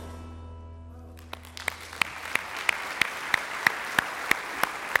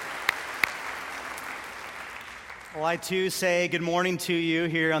Well, I too say good morning to you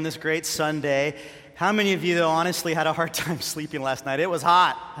here on this great Sunday. How many of you, though, honestly had a hard time sleeping last night? It was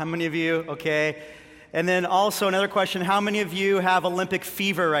hot. How many of you? Okay. And then also another question, how many of you have Olympic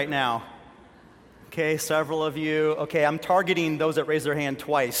fever right now? Okay, several of you. Okay, I'm targeting those that raise their hand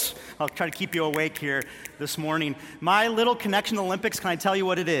twice. I'll try to keep you awake here this morning. My little connection to the Olympics, can I tell you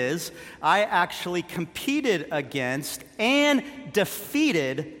what it is? I actually competed against and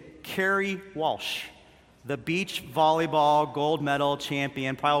defeated Carrie Walsh, the beach volleyball gold medal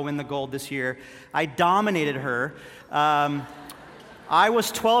champion, probably will win the gold this year. I dominated her. I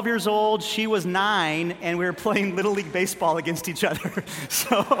was 12 years old, she was 9, and we were playing Little League Baseball against each other.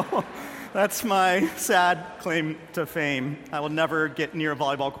 So that's my sad claim to fame. I will never get near a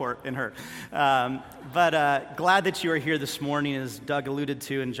volleyball court in her. But glad that you are here this morning. As Doug alluded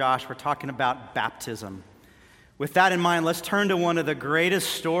to and Josh, we're talking about baptism. With that in mind, let's turn to one of the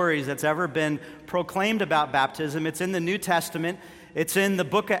greatest stories that's ever been proclaimed about baptism. It's in the New Testament. It's in the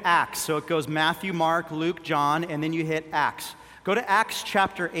book of Acts. So it goes Matthew, Mark, Luke, John, and then you hit Acts. Go to Acts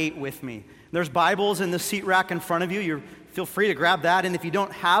chapter 8 with me. There's Bibles in the seat rack in front of you. You feel free to grab that. And if you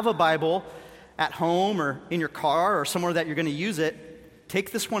don't have a Bible at home or in your car or somewhere that you're going to use it, take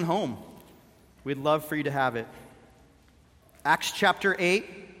this one home. We'd love for you to have it. Acts chapter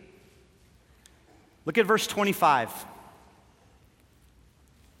 8. Look at verse 25.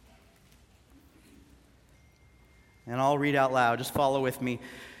 And I'll read out loud. Just follow with me.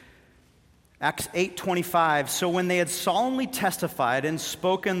 Acts 8:25. So when they had solemnly testified and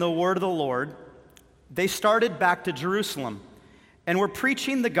spoken the word of the Lord, they started back to Jerusalem and were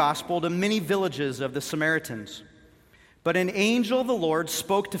preaching the gospel to many villages of the Samaritans. But an angel of the Lord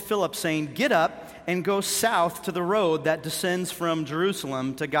spoke to Philip, saying, "Get up and go south to the road that descends from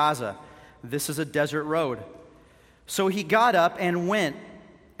Jerusalem to Gaza. This is a desert road." So he got up and went.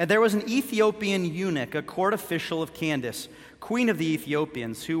 And there was an Ethiopian eunuch, a court official of Candace, queen of the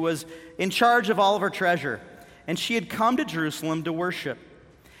Ethiopians, who was in charge of all of her treasure. And she had come to Jerusalem to worship.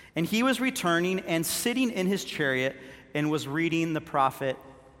 And he was returning and sitting in his chariot and was reading the prophet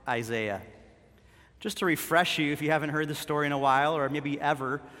Isaiah. Just to refresh you, if you haven't heard this story in a while, or maybe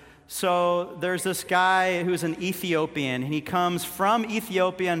ever, so there's this guy who's an Ethiopian, and he comes from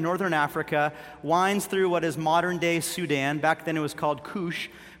Ethiopia in northern Africa, winds through what is modern-day Sudan, back then it was called Kush,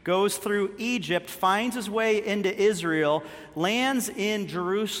 goes through Egypt, finds his way into Israel, lands in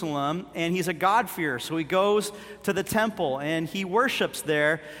Jerusalem, and he's a God-fearer. So he goes to the temple, and he worships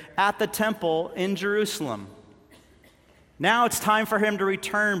there at the temple in Jerusalem. Now it's time for him to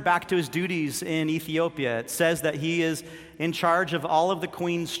return back to his duties in Ethiopia. It says that he is in charge of all of the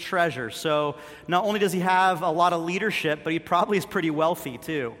queen's treasure. So not only does he have a lot of leadership, but he probably is pretty wealthy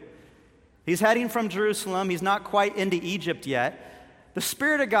too. He's heading from Jerusalem. He's not quite into Egypt yet. The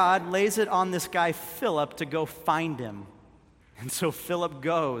Spirit of God lays it on this guy Philip to go find him. And so Philip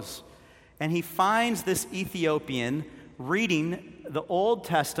goes, and he finds this Ethiopian reading the Old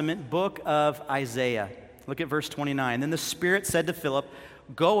Testament book of Isaiah. Look at verse 29. Then the Spirit said to Philip,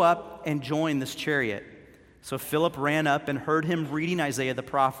 "Go up and join this chariot." So Philip ran up and heard him reading Isaiah the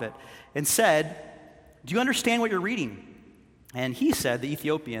prophet and said, "Do you understand what you're reading?" And he said, the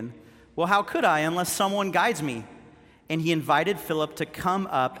Ethiopian, "Well, how could I unless someone guides me?" And he invited Philip to come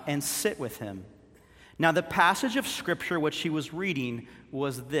up and sit with him. Now the passage of Scripture which he was reading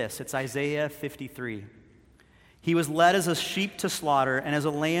was this. It's Isaiah 53. "He was led as a sheep to slaughter, and as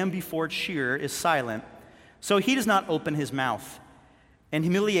a lamb before its shearer is silent, so he does not open his mouth. In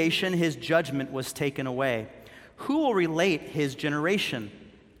humiliation his judgment was taken away. Who will relate his generation?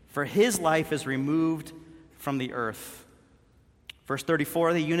 For his life is removed from the earth." Verse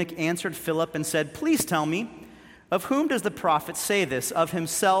 34, the eunuch answered Philip and said, "Please tell me, of whom does the prophet say this, of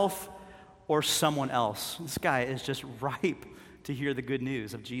himself or someone else?" This guy is just ripe to hear the good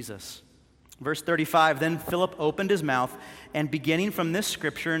news of Jesus. Verse 35, then Philip opened his mouth, and beginning from this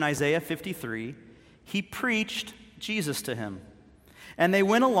scripture in Isaiah 53, he preached Jesus to him. And they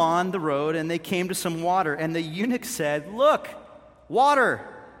went along the road, and they came to some water. And the eunuch said, "Look, water!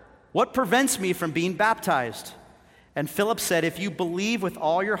 What prevents me from being baptized?" And Philip said, "If you believe with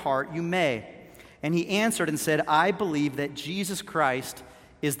all your heart, you may." And he answered and said, "I believe that Jesus Christ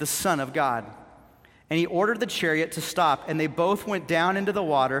is the Son of God." And he ordered the chariot to stop, and they both went down into the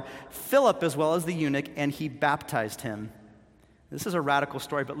water, Philip as well as the eunuch, and he baptized him. This is a radical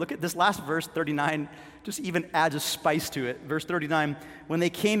story, but look at this last verse, 39, just even adds a spice to it. Verse 39, when they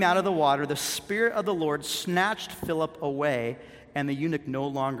came out of the water, the Spirit of the Lord snatched Philip away, and the eunuch no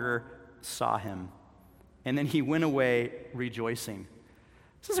longer saw him. And then he went away rejoicing.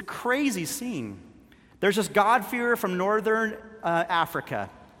 This is a crazy scene. There's this God-fearer from northern Africa.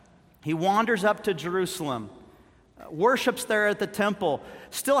 He wanders up to Jerusalem. worships there at the temple,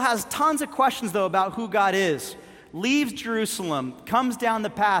 still has tons of questions, though, about who God is. Leaves Jerusalem, comes down the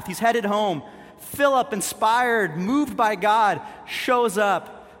path, he's headed home. Philip, inspired, moved by God, shows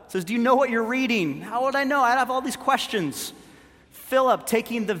up, says, do you know what you're reading? How would I know? I have all these questions. Philip,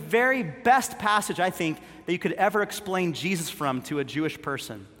 taking the very best passage, I think, that you could ever explain Jesus from to a Jewish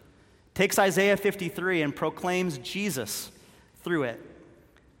person, takes Isaiah 53 and proclaims Jesus through it.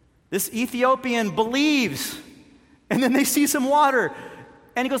 This Ethiopian believes, and then they see some water,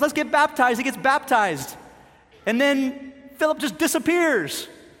 and he goes, let's get baptized. He gets baptized. And then Philip just disappears.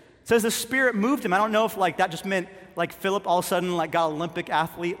 It says the Spirit moved him. I don't know if that just meant Philip all of a sudden got Olympic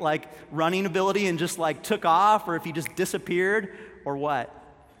athlete running ability and just took off, or if he just disappeared or what.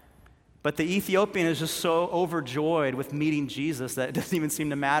 But the Ethiopian is just so overjoyed with meeting Jesus that it doesn't even seem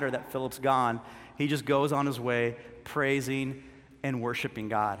to matter that Philip's gone. He just goes on his way praising and worshiping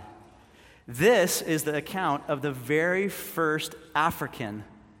God. This is the account of the very first African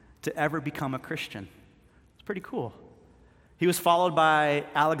to ever become a Christian. It's pretty cool. He was followed by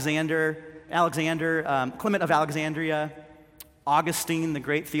Clement of Alexandria, Augustine, the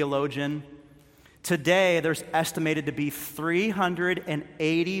great theologian. Today, there's estimated to be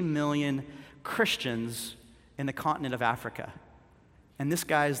 380 million Christians in the continent of Africa. And this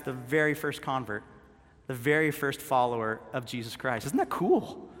guy's the very first convert, the very first follower of Jesus Christ. Isn't that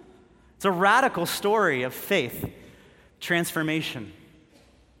cool? It's a radical story of faith, transformation.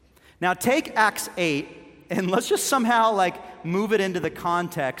 Now take Acts 8, and let's just somehow move it into the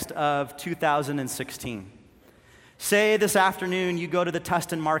context of 2016. Say this afternoon you go to the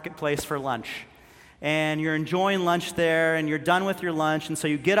Tustin Marketplace for lunch, and you're enjoying lunch there, and you're done with your lunch, and so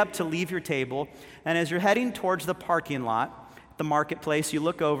you get up to leave your table, and as you're heading towards the parking lot, the marketplace, you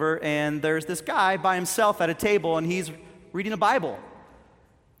look over, and there's this guy by himself at a table, and he's reading a Bible.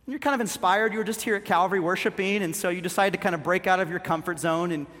 And you're kind of inspired. You were just here at Calvary worshiping, and so you decide to kind of break out of your comfort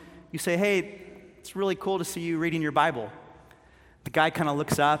zone, and you say, hey, it's really cool to see you reading your Bible. The guy kind of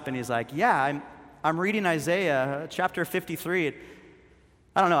looks up, and he's like, yeah, I'm reading Isaiah chapter 53.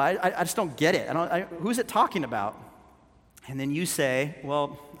 I don't know, I just don't get it. Who's it talking about? And then you say,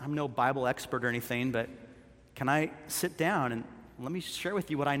 well, I'm no Bible expert or anything, but can I sit down and let me share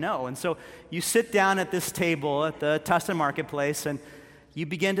with you what I know? And so you sit down at this table at the Tustin Marketplace, and you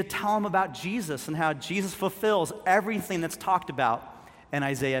begin to tell him about Jesus and how Jesus fulfills everything that's talked about in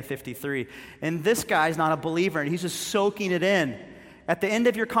Isaiah 53. And this guy's not a believer, and he's just soaking it in. At the end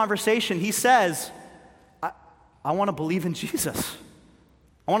of your conversation, he says, I want to believe in Jesus.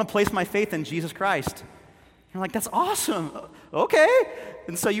 I want to place my faith in Jesus Christ. You're like, that's awesome. Okay.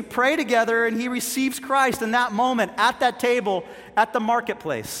 And so you pray together, and he receives Christ in that moment at that table at the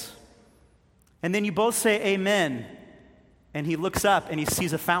marketplace. And then you both say amen. And he looks up, and he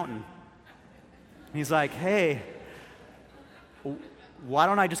sees a fountain. And he's like, hey, why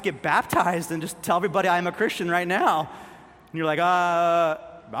don't I just get baptized and just tell everybody I'm a Christian right now? And you're like,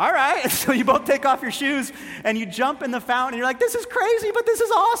 all right. So you both take off your shoes and you jump in the fountain. And you're like, this is crazy, but this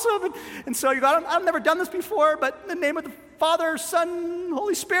is awesome. And so you go, I've never done this before, but in the name of the Father, Son,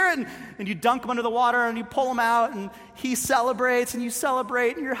 Holy Spirit. And you dunk him under the water and you pull him out, and he celebrates and you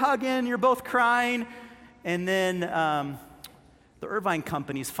celebrate and you're hugging and you're both crying. And then the Irvine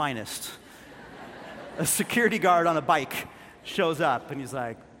Company's finest, a security guard on a bike, shows up, and he's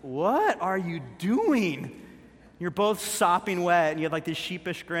like, what are you doing? You're both sopping wet, and you have these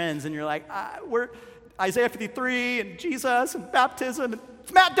sheepish grins, and you're like, we're Isaiah 53 and Jesus and baptism, and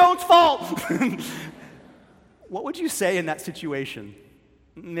it's Matt Doan's fault. What would you say in that situation?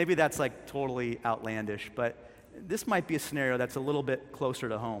 Maybe that's totally outlandish, but this might be a scenario that's a little bit closer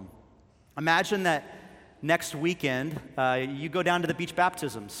to home. Imagine that next weekend, you go down to the beach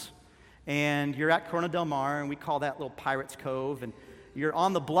baptisms, and you're at Corona Del Mar, and we call that little Pirates Cove, and you're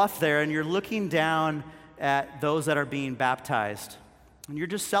on the bluff there, and you're looking down at those that are being baptized. And you're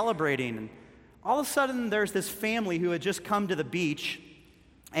just celebrating. And all of a sudden, there's this family who had just come to the beach,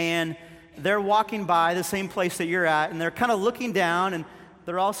 and they're walking by the same place that you're at, and they're kind of looking down, and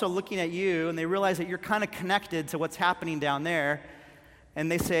they're also looking at you, and they realize that you're kind of connected to what's happening down there.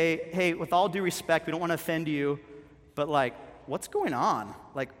 And they say, hey, with all due respect, we don't want to offend you, but what's going on?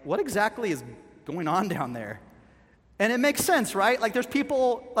 What exactly is going on down there? And it makes sense, right? There's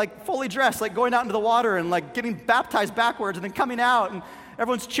people fully dressed, going out into the water and getting baptized backwards and then coming out, and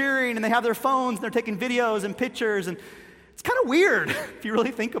everyone's cheering, and they have their phones and they're taking videos and pictures, and it's kind of weird if you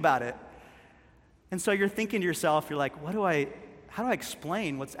really think about it. And so you're thinking to yourself, you're like, how do I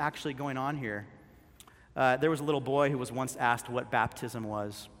explain what's actually going on here? There was a little boy who was once asked what baptism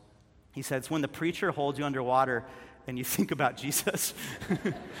was. He said, it's when the preacher holds you underwater and you think about Jesus.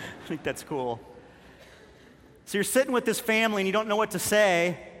 I think that's cool. So you're sitting with this family and you don't know what to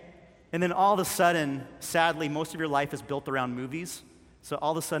say, and then all of a sudden, sadly, most of your life is built around movies. So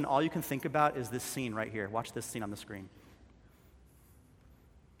all of a sudden, all you can think about is this scene right here. Watch this scene on the screen.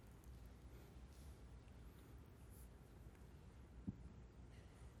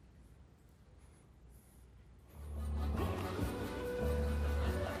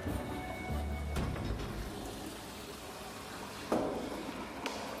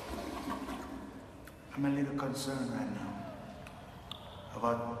 I'm a little concerned right now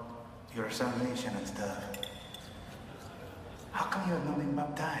about your salvation and stuff. How come you have not been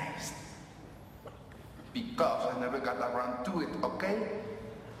baptized? Because I never got around to it, okay?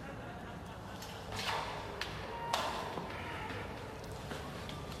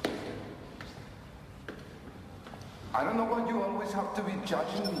 I don't know why you always have to be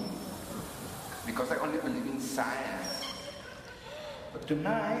judging me. Because I only believe in science. But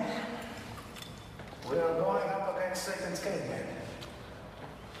tonight, we are going up against Satan's caveman.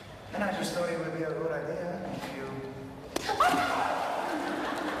 And I just thought it would be a good idea if you...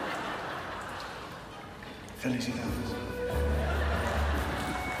 Felicidades.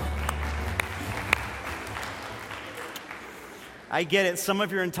 I get it. Some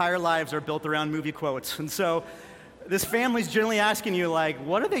of your entire lives are built around movie quotes. And so this family's generally asking you, like,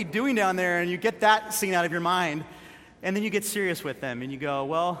 what are they doing down there? And you get that scene out of your mind. And then you get serious with them. And you go,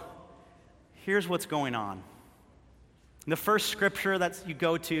 well, here's what's going on. The first scripture that you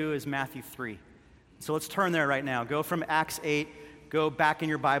go to is Matthew 3. So let's turn there right now. Go from Acts 8, go back in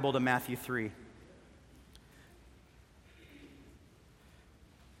your Bible to Matthew 3.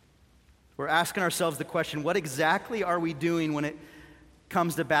 We're asking ourselves the question, what exactly are we doing when it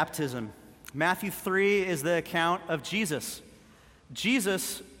comes to baptism? Matthew 3 is the account of Jesus.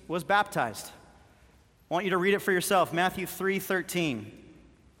 Jesus was baptized. I want you to read it for yourself. Matthew 3:13.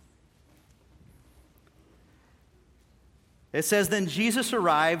 It says, "Then Jesus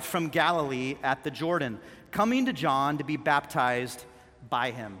arrived from Galilee at the Jordan, coming to John to be baptized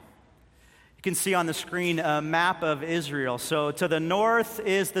by him." You can see on the screen a map of Israel. So to the north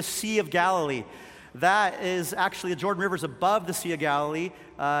is the Sea of Galilee. That is actually, the Jordan River is above the Sea of Galilee.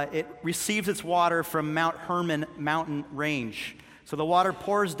 It receives its water from Mount Hermon mountain range. So the water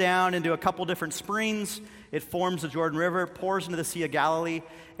pours down into a couple different springs. It forms the Jordan River, pours into the Sea of Galilee,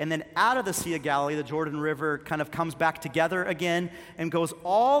 and then out of the Sea of Galilee, the Jordan River kind of comes back together again and goes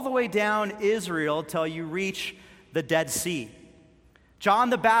all the way down Israel till you reach the Dead Sea. John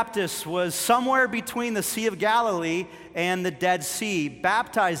the Baptist was somewhere between the Sea of Galilee and the Dead Sea,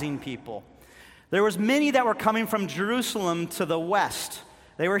 baptizing people. There was many that were coming from Jerusalem to the west.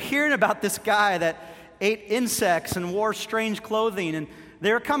 They were hearing about this guy that ate insects and wore strange clothing, and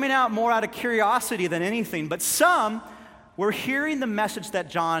they were coming out more out of curiosity than anything. But some were hearing the message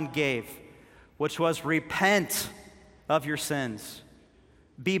that John gave, which was, repent of your sins.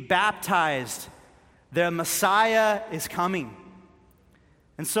 Be baptized. The Messiah is coming.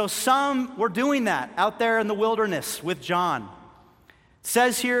 And so some were doing that out there in the wilderness with John. It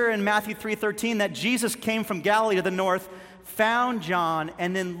says here in Matthew 3:13 that Jesus came from Galilee to the north, found John,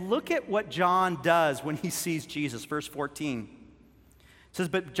 and then look at what John does when he sees Jesus. Verse 14. It says,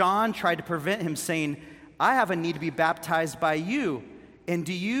 "But John tried to prevent him, saying, I have a need to be baptized by you, and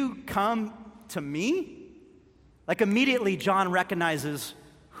do you come to me?" Like immediately, John recognizes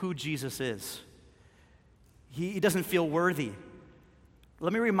who Jesus is. He doesn't feel worthy.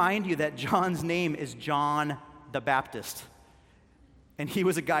 Let me remind you that John's name is John the Baptist. And he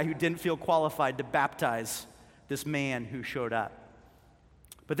was a guy who didn't feel qualified to baptize this man who showed up.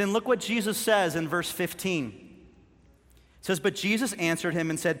 But then look what Jesus says in verse 15. It says, "But Jesus answered him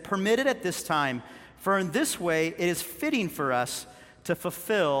and said, Permit it at this time, for in this way it is fitting for us to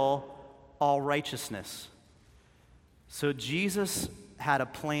fulfill all righteousness." So Jesus had a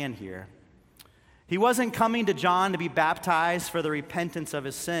plan here. He wasn't coming to John to be baptized for the repentance of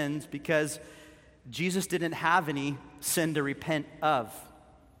his sins, because Jesus didn't have any sin to repent of.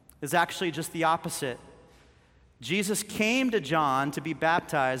 It's actually just the opposite. Jesus came to John to be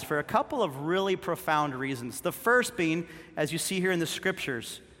baptized for a couple of really profound reasons. The first being, as you see here in the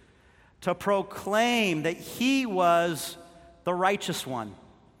scriptures, to proclaim that he was the righteous one.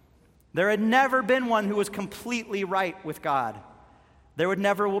 There had never been one who was completely right with God. There would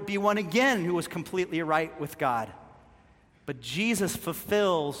never be one again who was completely right with God. But Jesus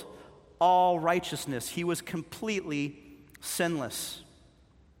fulfills all righteousness. He was completely sinless.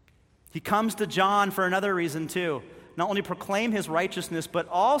 He comes to John for another reason too. Not only proclaim his righteousness, but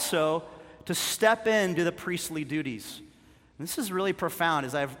also to step into the priestly duties. And this is really profound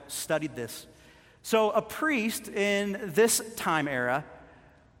as I've studied this. So a priest in this time era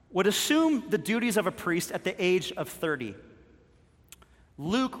would assume the duties of a priest at the age of 30.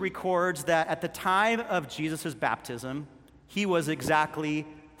 Luke records that at the time of Jesus' baptism, he was exactly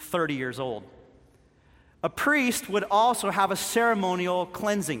 30 years old. A priest would also have a ceremonial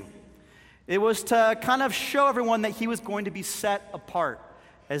cleansing. It was to kind of show everyone that he was going to be set apart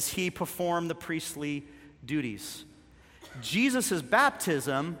as he performed the priestly duties. Jesus'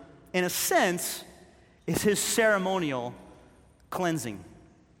 baptism, in a sense, is his ceremonial cleansing.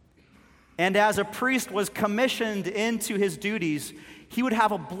 And as a priest was commissioned into his duties, he would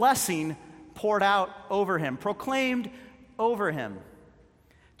have a blessing poured out over him, proclaimed over him.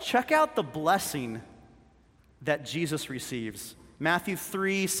 Check out the blessing that Jesus receives. Matthew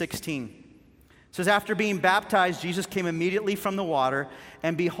 3:16. It says, after being baptized, Jesus came immediately from the water,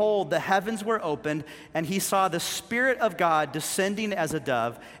 and behold, the heavens were opened, and he saw the Spirit of God descending as a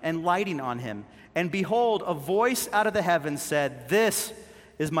dove and lighting on him. And behold, a voice out of the heavens said, "This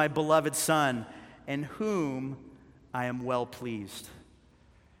is my beloved Son, in whom I am well pleased."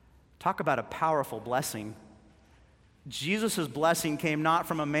 Talk about a powerful blessing. Jesus' blessing came not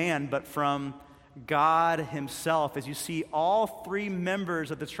from a man, but from God himself, as you see all three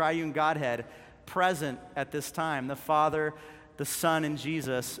members of the triune Godhead present at this time: the Father, the Son, and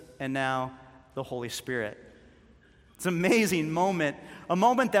Jesus, and now the Holy Spirit. It's an amazing moment, a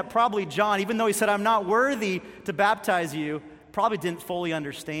moment that probably John, even though he said, "I'm not worthy to baptize you," probably didn't fully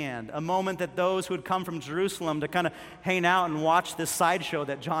understand. A moment that those who had come from Jerusalem to kind of hang out and watch this sideshow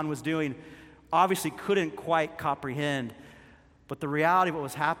that John was doing obviously couldn't quite comprehend. But the reality of what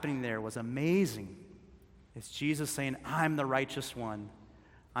was happening there was amazing. It's Jesus saying, "I'm the righteous one.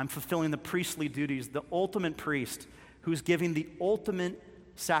 I'm fulfilling the priestly duties, the ultimate priest who's giving the ultimate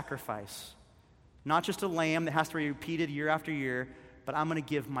sacrifice. Not just a lamb that has to be repeated year after year, but I'm going to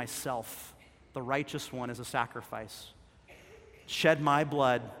give myself, the righteous one, as a sacrifice. Shed my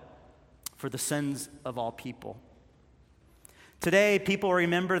blood for the sins of all people." Today, people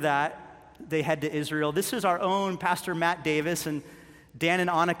remember that they head to Israel. This is our own Pastor Matt Davis and Dan and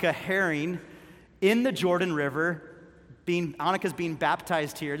Annika Herring in the Jordan River. Annika's being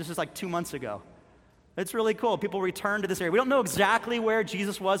baptized here. This is like 2 months ago. It's really cool. People return to this area. We don't know exactly where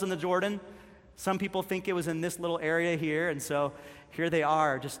Jesus was in the Jordan. Some people think it was in this little area here, and so here they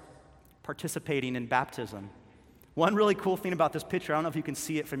are just participating in baptism. One really cool thing about this picture, I don't know if you can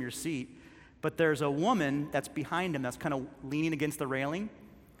see it from your seat, but there's a woman that's behind him that's kind of leaning against the railing.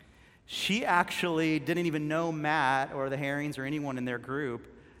 She actually didn't even know Matt or the Herrings or anyone in their group,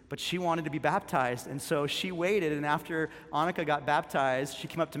 but she wanted to be baptized, and so she waited, and after Annika got baptized, she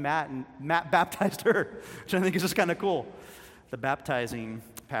came up to Matt, and Matt baptized her, which I think is just kind of cool. The baptizing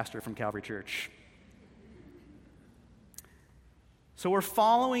pastor from Calvary Church. So we're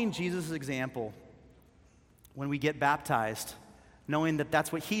following Jesus' example when we get baptized, knowing that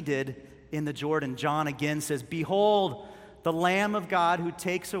that's what he did in the Jordan. John again says, "Behold, the Lamb of God who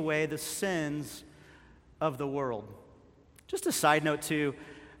takes away the sins of the world." Just a side note too,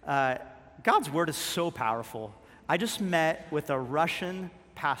 God's word is so powerful. I just met with a Russian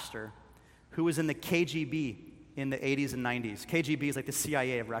pastor who was in the KGB in the 80s and 90s. KGB is like the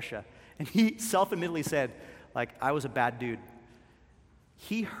CIA of Russia. And he self-admittedly said, I was a bad dude.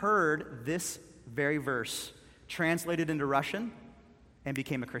 He heard this very verse translated into Russian and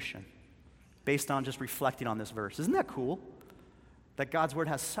became a Christian based on just reflecting on this verse. Isn't that cool? That God's word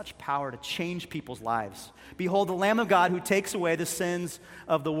has such power to change people's lives. Behold, the Lamb of God who takes away the sins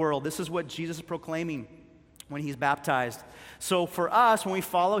of the world. This is what Jesus is proclaiming when he's baptized. So for us, when we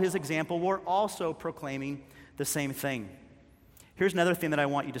follow his example, we're also proclaiming the same thing. Here's another thing that I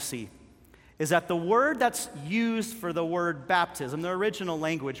want you to see, is that the word that's used for the word baptism, the original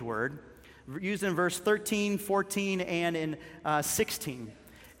language word, used in verse 13, 14, and in 16,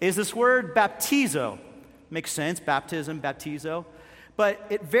 is this word baptizo. Makes sense, baptism, baptizo. But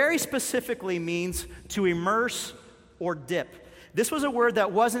it very specifically means to immerse or dip. This was a word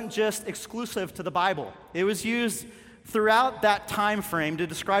that wasn't just exclusive to the Bible. It was used throughout that time frame to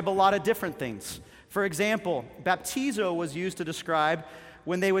describe a lot of different things. For example, baptizo was used to describe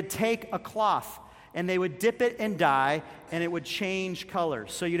when they would take a cloth and they would dip it in dye and it would change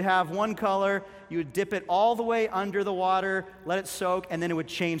colors. So you'd have one color, you would dip it all the way under the water, let it soak, and then it would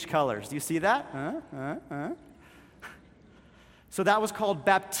change colors. Do you see that? So that was called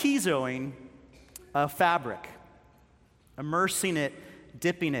baptizoing a fabric, immersing it,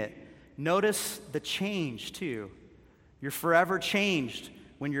 dipping it. Notice the change too. You're forever changed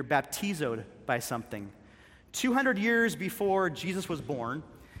when you're baptizoed by something. 200 years before Jesus was born,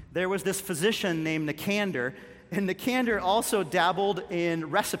 there was this physician named Nicander, And Nicander also dabbled in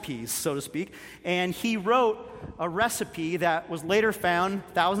recipes, so to speak, and he wrote a recipe that was later found,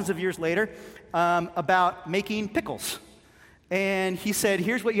 thousands of years later, about making pickles. And he said,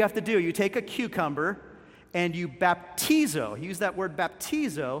 here's what you have to do. You take a cucumber and you baptizo, use that word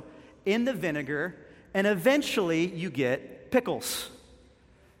baptizo, in the vinegar, and eventually you get pickles.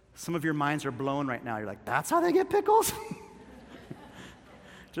 Some of your minds are blown right now. You're like, that's how they get pickles?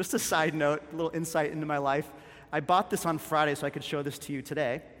 Just a side note, a little insight into my life. I bought this on Friday so I could show this to you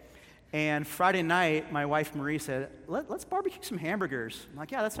today. And Friday night, my wife Marie said, let's barbecue some hamburgers. I'm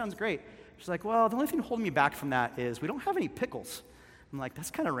like, yeah, that sounds great. She's like, well, the only thing holding me back from that is we don't have any pickles. I'm like,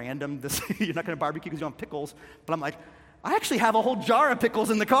 that's kind of random. You're not going to barbecue because you don't have pickles. But I'm like, I actually have a whole jar of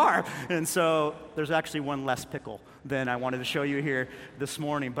pickles in the car. And so there's actually one less pickle than I wanted to show you here this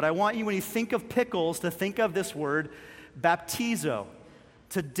morning. But I want you, when you think of pickles, to think of this word, baptizo,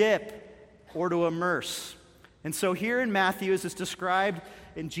 to dip or to immerse. And so here in Matthew, as it's described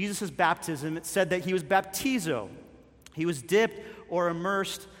in Jesus' baptism, it said that he was baptizo. He was dipped or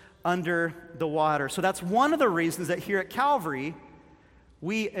immersed under the water. So that's one of the reasons that here at Calvary,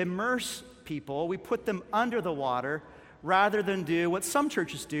 we immerse people, we put them under the water, rather than do what some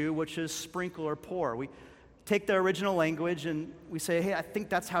churches do, which is sprinkle or pour. We take the original language and we say, hey, I think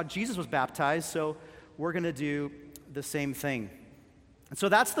that's how Jesus was baptized, so we're going to do the same thing. And so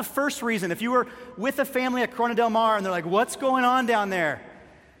that's the first reason. If you were with a family at Corona Del Mar and they're like, what's going on down there?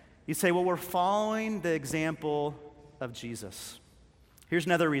 You say, well, we're following the example of Jesus. Here's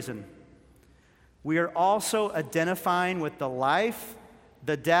another reason. We are also identifying with the life,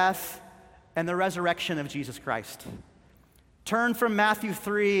 the death, and the resurrection of Jesus Christ. Turn from Matthew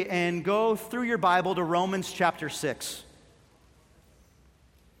 3 and go through your Bible to Romans chapter 6.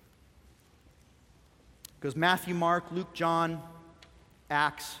 It goes Matthew, Mark, Luke, John,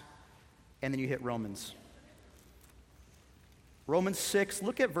 Acts, and then you hit Romans. Romans 6,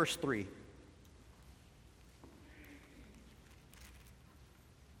 look at verse 3.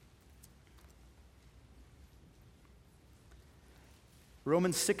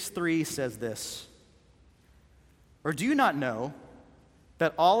 Romans 6:3 says this, or do you not know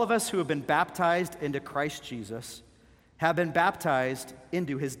that all of us who have been baptized into Christ Jesus have been baptized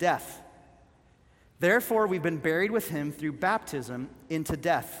into his death? Therefore, we've been buried with him through baptism into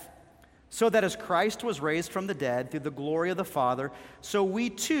death, so that as Christ was raised from the dead through the glory of the Father, so we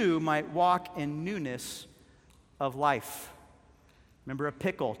too might walk in newness of life. Remember, a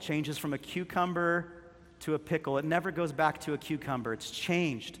pickle changes from a cucumber to a pickle. It never goes back to a cucumber. It's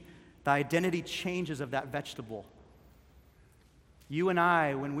changed. The identity changes of that vegetable. You and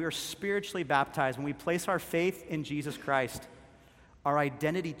I, when we are spiritually baptized, when we place our faith in Jesus Christ, our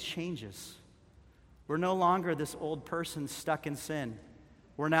identity changes. We're no longer this old person stuck in sin.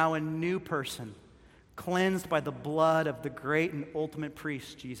 We're now a new person, cleansed by the blood of the great and ultimate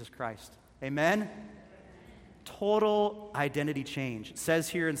priest, Jesus Christ. Amen? Total identity change. It says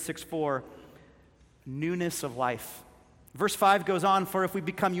here in 6:4, newness of life. Verse 5 goes on, for if we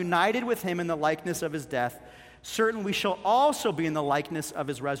become united with him in the likeness of his death, certain we shall also be in the likeness of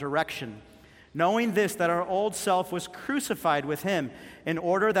his resurrection. Knowing this, that our old self was crucified with him, in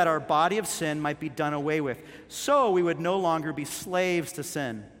order that our body of sin might be done away with. So we would no longer be slaves to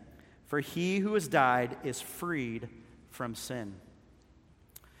sin. For he who has died is freed from sin.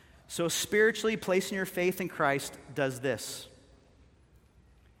 So spiritually, placing your faith in Christ does this.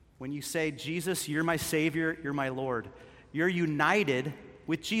 When you say, Jesus, you're my Savior, you're my Lord, you're united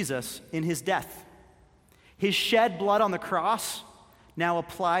with Jesus in his death. His shed blood on the cross now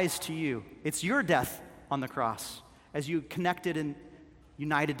applies to you. It's your death on the cross as you connected and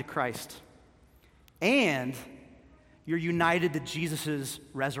united to Christ. And you're united to Jesus'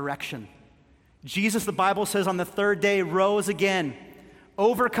 resurrection. Jesus, the Bible says, on the third day rose again,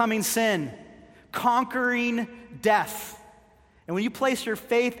 overcoming sin, conquering death. And when you place your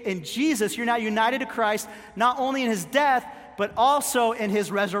faith in Jesus, you're now united to Christ, not only in his death, but also in his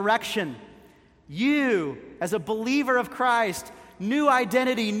resurrection. You, as a believer of Christ, new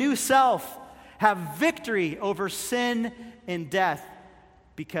identity, new self, have victory over sin and death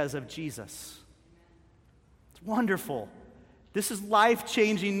because of Jesus. It's wonderful. This is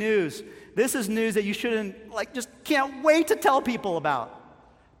life-changing news. This is news that you shouldn't, just can't wait to tell people about,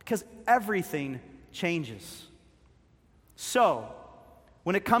 because everything changes. So,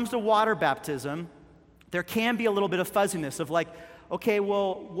 when it comes to water baptism, there can be a little bit of fuzziness of okay,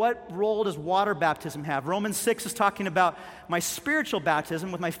 well, what role does water baptism have? Romans 6 is talking about my spiritual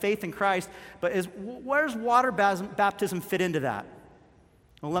baptism with my faith in Christ, but where does water baptism fit into that?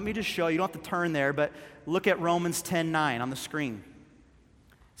 Well, let me just show you. You don't have to turn there, but look at Romans 10:9 on the screen.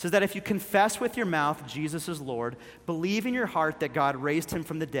 It says that if you confess with your mouth Jesus is Lord, believe in your heart that God raised him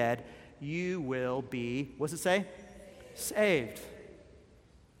from the dead, you will be, what's it say? Saved.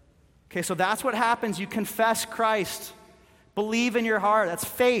 Okay, so that's what happens. You confess Christ. Believe in your heart. That's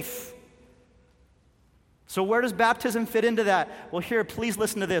faith. So where does baptism fit into that? Well, here, please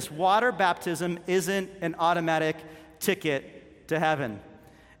listen to this. Water baptism isn't an automatic ticket to heaven.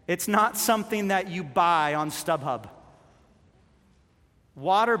 It's not something that you buy on StubHub.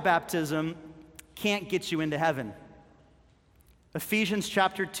 Water baptism can't get you into heaven. Ephesians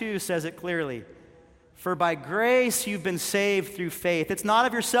chapter 2 says it clearly. For by grace you've been saved through faith. It's not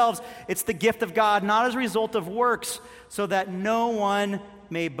of yourselves, it's the gift of God, not as a result of works, so that no one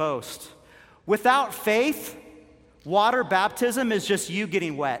may boast. Without faith, water baptism is just you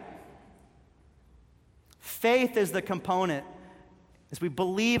getting wet. Faith is the component. As we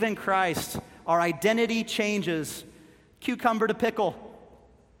believe in Christ, our identity changes, cucumber to pickle.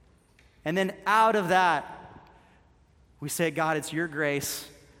 And then out of that, we say, God, it's your grace.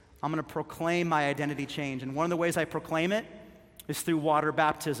 I'm going to proclaim my identity change. And one of the ways I proclaim it is through water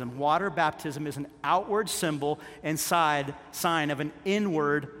baptism. Water baptism is an outward symbol and sign of an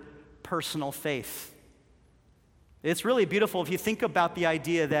inward personal faith. It's really beautiful if you think about the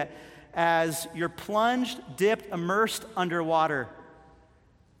idea that as you're plunged, dipped, immersed underwater,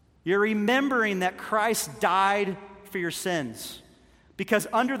 you're remembering that Christ died for your sins. Because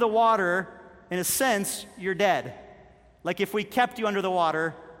under the water, in a sense, you're dead. Like if we kept you under the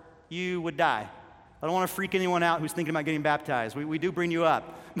water, you would die. I don't want to freak anyone out who's thinking about getting baptized. We do bring you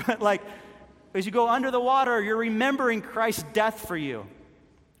up. But like, as you go under the water, you're remembering Christ's death for you.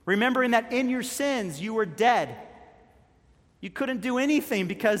 Remembering that in your sins, you were dead. You couldn't do anything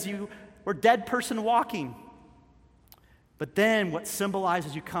because you were a dead person walking. But then what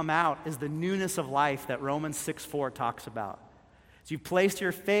symbolizes you come out is the newness of life that Romans 6:4 talks about. As you've placed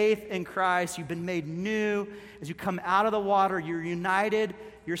your faith in Christ, you've been made new. As you come out of the water, you're united.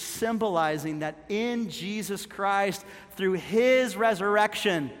 You're symbolizing that in Jesus Christ, through his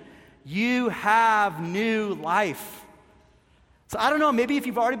resurrection, you have new life. So I don't know, maybe if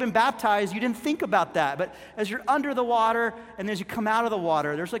you've already been baptized, you didn't think about that. But as you're under the water and as you come out of the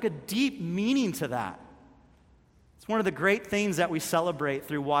water, there's like a deep meaning to that. It's one of the great things that we celebrate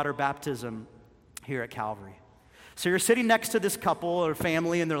through water baptism here at Calvary. So you're sitting next to this couple or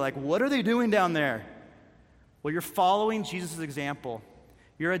family, and they're like, what are they doing down there? Well, you're following Jesus' example.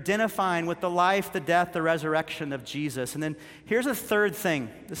 You're identifying with the life, the death, the resurrection of Jesus. And then here's a third thing.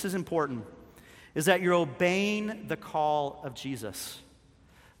 This is important, is that you're obeying the call of Jesus.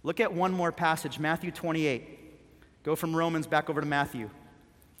 Look at one more passage, Matthew 28. Go from Romans back over to Matthew.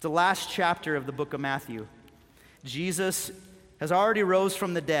 It's the last chapter of the book of Matthew. Jesus has already rose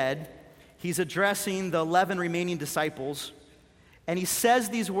from the dead. He's addressing the 11 remaining disciples, and he says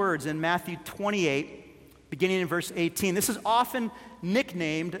these words in Matthew 28, beginning in verse 18. This is often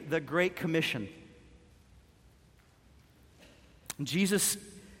nicknamed the Great Commission. And Jesus,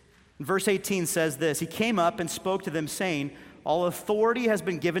 in verse 18, says this, he came up and spoke to them, saying, all authority has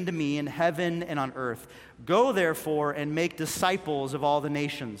been given to me in heaven and on earth. Go, therefore, and make disciples of all the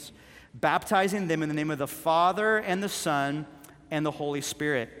nations, baptizing them in the name of the Father and the Son and the Holy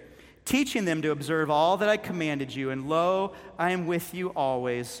Spirit, teaching them to observe all that I commanded you, and lo, I am with you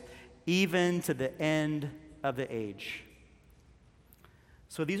always, even to the end of the age.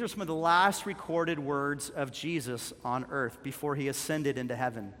 So these are some of the last recorded words of Jesus on earth before he ascended into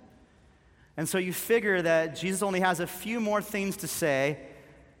heaven. And so you figure that Jesus only has a few more things to say.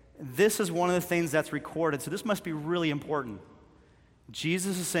 This is one of the things that's recorded, so this must be really important.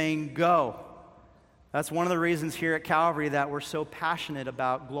 Jesus is saying, go. That's one of the reasons here at Calvary that we're so passionate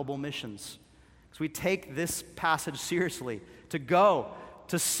about global missions. Because we take this passage seriously, to go,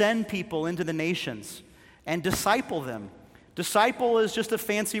 to send people into the nations and disciple them. Disciple is just a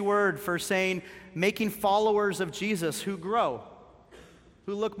fancy word for saying making followers of Jesus who grow,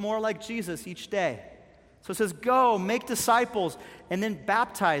 who look more like Jesus each day. So it says, go, make disciples, and then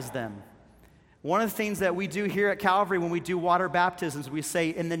baptize them. One of the things that we do here at Calvary when we do water baptisms, we say,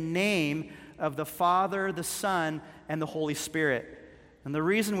 in the name of the Father, the Son, and the Holy Spirit. And the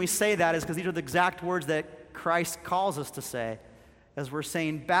reason we say that is because these are the exact words that Christ calls us to say, as we're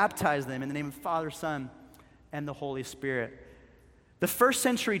saying, baptize them in the name of the Father, Son, and the Holy Spirit. The first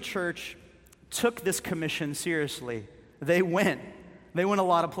century church took this commission seriously. They went a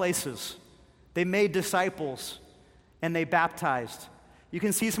lot of places. They made disciples, and they baptized. You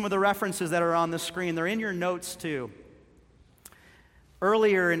can see some of the references that are on the screen. They're in your notes too.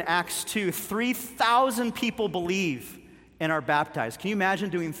 Earlier in Acts 2, 3,000 people believe and are baptized. Can you imagine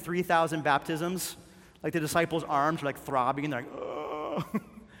doing 3,000 baptisms? Like the disciples' arms are like throbbing and they're like, oh.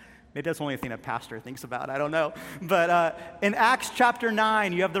 Maybe that's the only thing a pastor thinks about. I don't know. But in Acts chapter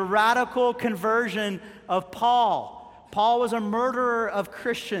 9, you have the radical conversion of Paul. Paul was a murderer of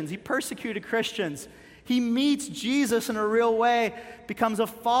Christians. He persecuted Christians. He meets Jesus in a real way, becomes a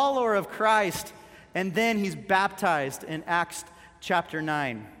follower of Christ, and then he's baptized in Acts chapter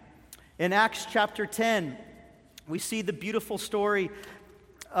 9. In Acts chapter 10, we see the beautiful story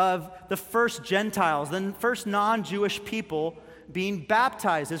of the first Gentiles, the first non-Jewish people being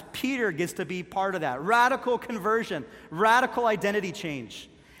baptized, as Peter gets to be part of that. Radical conversion, radical identity change.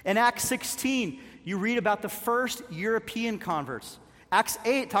 In Acts 16, you read about the first European converts. Acts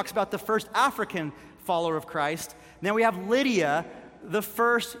 8 talks about the first African follower of Christ. And then we have Lydia, the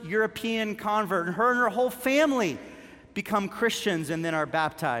first European convert, and her whole family become Christians and then are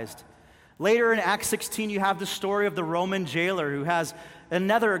baptized. Later in Acts 16, you have the story of the Roman jailer who has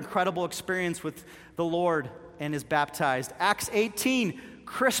another incredible experience with the Lord and is baptized. Acts 18,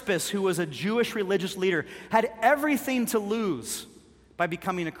 Crispus, who was a Jewish religious leader, had everything to lose by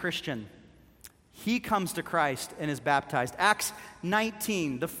becoming a Christian. He comes to Christ and is baptized. Acts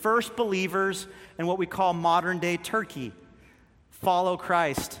 19, the first believers in what we call modern-day Turkey follow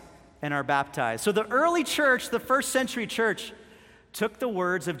Christ and are baptized. So the early church, the first century church, took the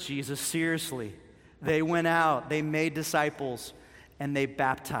words of Jesus seriously. They went out, they made disciples, and they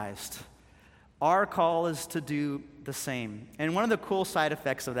baptized. Our call is to do the same. And one of the cool side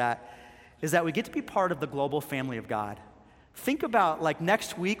effects of that is that we get to be part of the global family of God. Think about, like,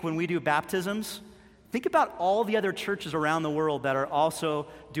 next week when we do baptisms, think about all the other churches around the world that are also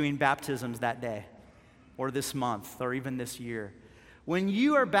doing baptisms that day, or this month, or even this year. When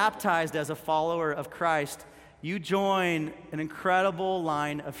you are baptized as a follower of Christ, you join an incredible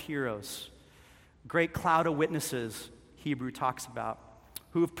line of heroes, great cloud of witnesses, Hebrew talks about,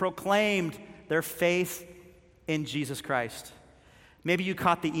 who have proclaimed their faith in Jesus Christ. Maybe you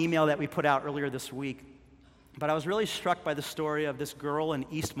caught the email that we put out earlier this week, but I was really struck by the story of this girl in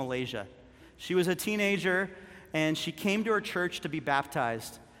East Malaysia. She was a teenager, and she came to her church to be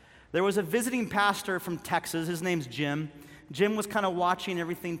baptized. There was a visiting pastor from Texas. His name's Jim. Jim was kind of watching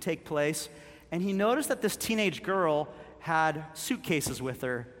everything take place, and he noticed that this teenage girl had suitcases with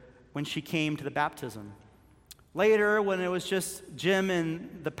her when she came to the baptism. Later, when it was just Jim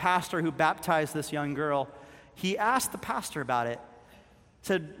and the pastor who baptized this young girl, he asked the pastor about it.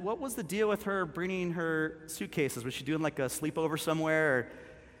 Said, what was the deal with her bringing her suitcases? Was she doing like a sleepover somewhere? Or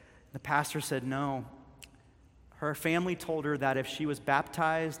the pastor said, no. Her family told her that if she was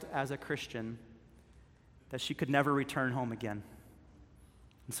baptized as a Christian, that she could never return home again.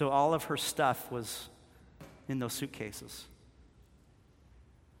 And so all of her stuff was in those suitcases.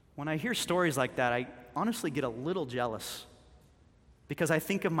 When I hear stories like that, I honestly get a little jealous because I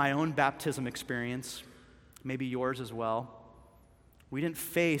think of my own baptism experience, maybe yours as well. We didn't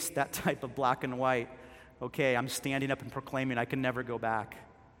face that type of black and white, okay, I'm standing up and proclaiming I can never go back.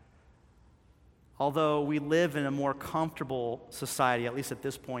 Although we live in a more comfortable society, at least at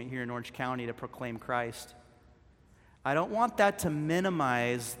this point here in Orange County, to proclaim Christ, I don't want that to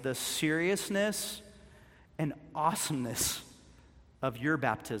minimize the seriousness and awesomeness of your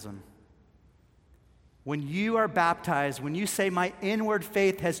baptism. When you are baptized, when you say, my inward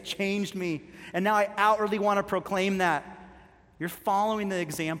faith has changed me, and now I outwardly want to proclaim that, you're following the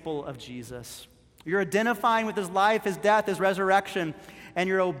example of Jesus. You're identifying with his life, his death, his resurrection, and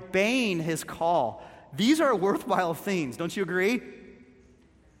you're obeying his call. These are worthwhile things, don't you agree?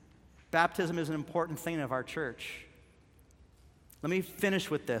 Baptism is an important thing of our church. Let me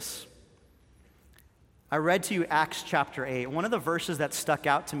finish with this. I read to you Acts chapter 8. One of the verses that stuck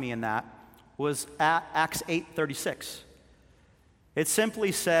out to me in that was at Acts 8:36. It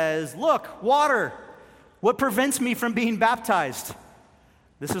simply says, look, water. What prevents me from being baptized?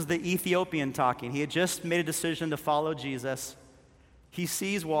 This is the Ethiopian talking. He had just made a decision to follow Jesus. He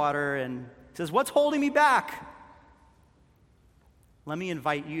sees water and says, what's holding me back? Let me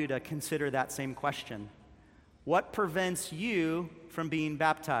invite you to consider that same question. What prevents you from being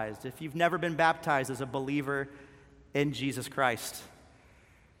baptized if you've never been baptized as a believer in Jesus Christ?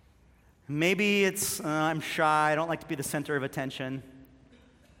 Maybe it's, I'm shy, I don't like to be the center of attention.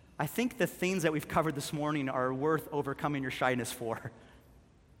 I think the things that we've covered this morning are worth overcoming your shyness for.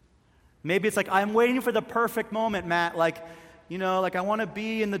 Maybe it's like, I'm waiting for the perfect moment, Matt, like I want to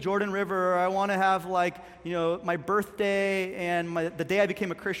be in the Jordan River, or I want to have my birthday and the day I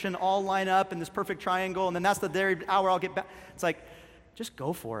became a Christian all line up in this perfect triangle, and then that's the very hour I'll get back. It's like, just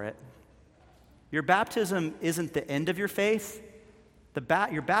go for it. Your baptism isn't the end of your faith.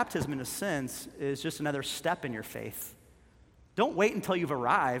 Your baptism, in a sense, is just another step in your faith. Don't wait until you've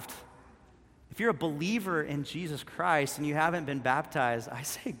arrived. If you're a believer in Jesus Christ and you haven't been baptized, I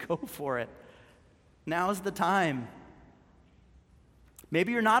say go for it. Now's the time.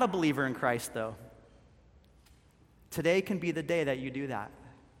 Maybe you're not a believer in Christ, though. Today can be the day that you do that.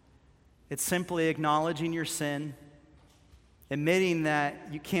 It's simply acknowledging your sin, admitting that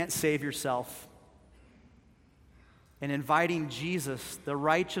you can't save yourself, and inviting Jesus, the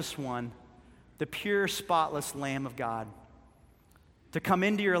righteous one, the pure, spotless Lamb of God, to come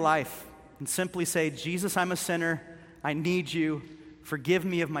into your life and simply say, Jesus, I'm a sinner. I need you. Forgive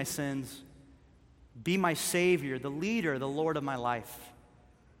me of my sins. Be my Savior, the leader, the Lord of my life.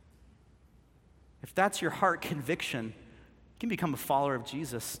 If that's your heart conviction, you can become a follower of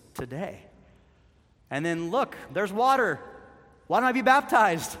Jesus today. And then look, there's water. Why don't I be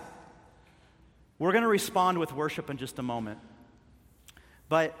baptized? We're going to respond with worship in just a moment.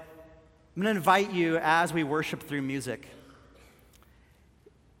 But I'm going to invite you as we worship through music.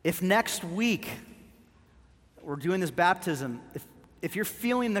 If next week we're doing this baptism, if you're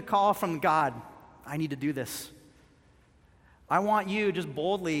feeling the call from God, I need to do this, I want you just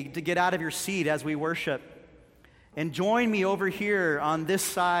boldly to get out of your seat as we worship and join me over here on this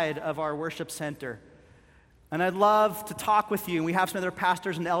side of our worship center. And I'd love to talk with you, and we have some other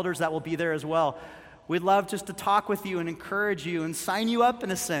pastors and elders that will be there as well. We'd love just to talk with you and encourage you and sign you up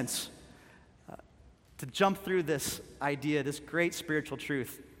in a sense to jump through this idea, this great spiritual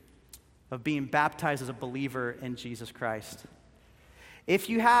truth of being baptized as a believer in Jesus Christ. If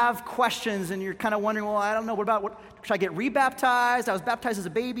you have questions and you're kind of wondering, well, I don't know, should I get rebaptized? I was baptized as a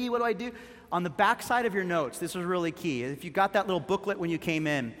baby, what do I do? On the back side of your notes, this is really key. If you got that little booklet when you came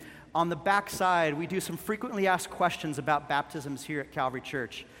in, on the back side, we do some frequently asked questions about baptisms here at Calvary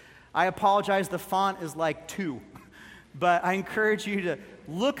Church. I apologize, the font is like 2, but I encourage you to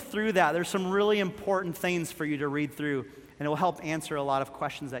look through that. There's some really important things for you to read through, and it will help answer a lot of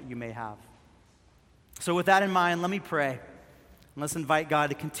questions that you may have. So with that in mind, let me pray. And let's invite God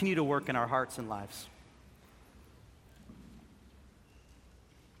to continue to work in our hearts and lives.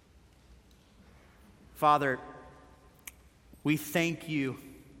 Father, we thank you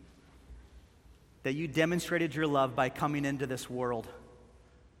that you demonstrated your love by coming into this world.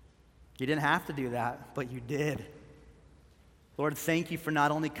 You didn't have to do that, but you did. Lord, thank you for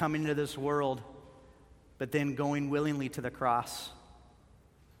not only coming into this world, but then going willingly to the cross,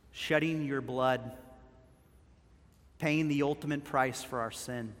 shedding your blood, paying the ultimate price for our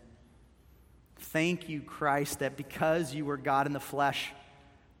sin. Thank you, Christ, that because you were God in the flesh,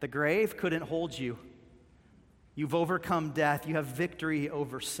 the grave couldn't hold you. You've overcome death. You have victory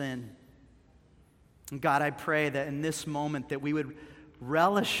over sin. And God, I pray that in this moment that we would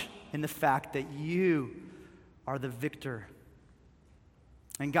relish in the fact that you are the victor.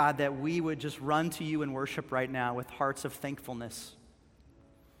 And God, that we would just run to you in worship right now with hearts of thankfulness.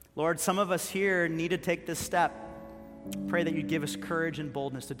 Lord, some of us here need to take this step. Pray that you'd give us courage and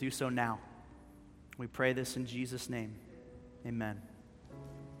boldness to do so now. We pray this in Jesus' name. Amen.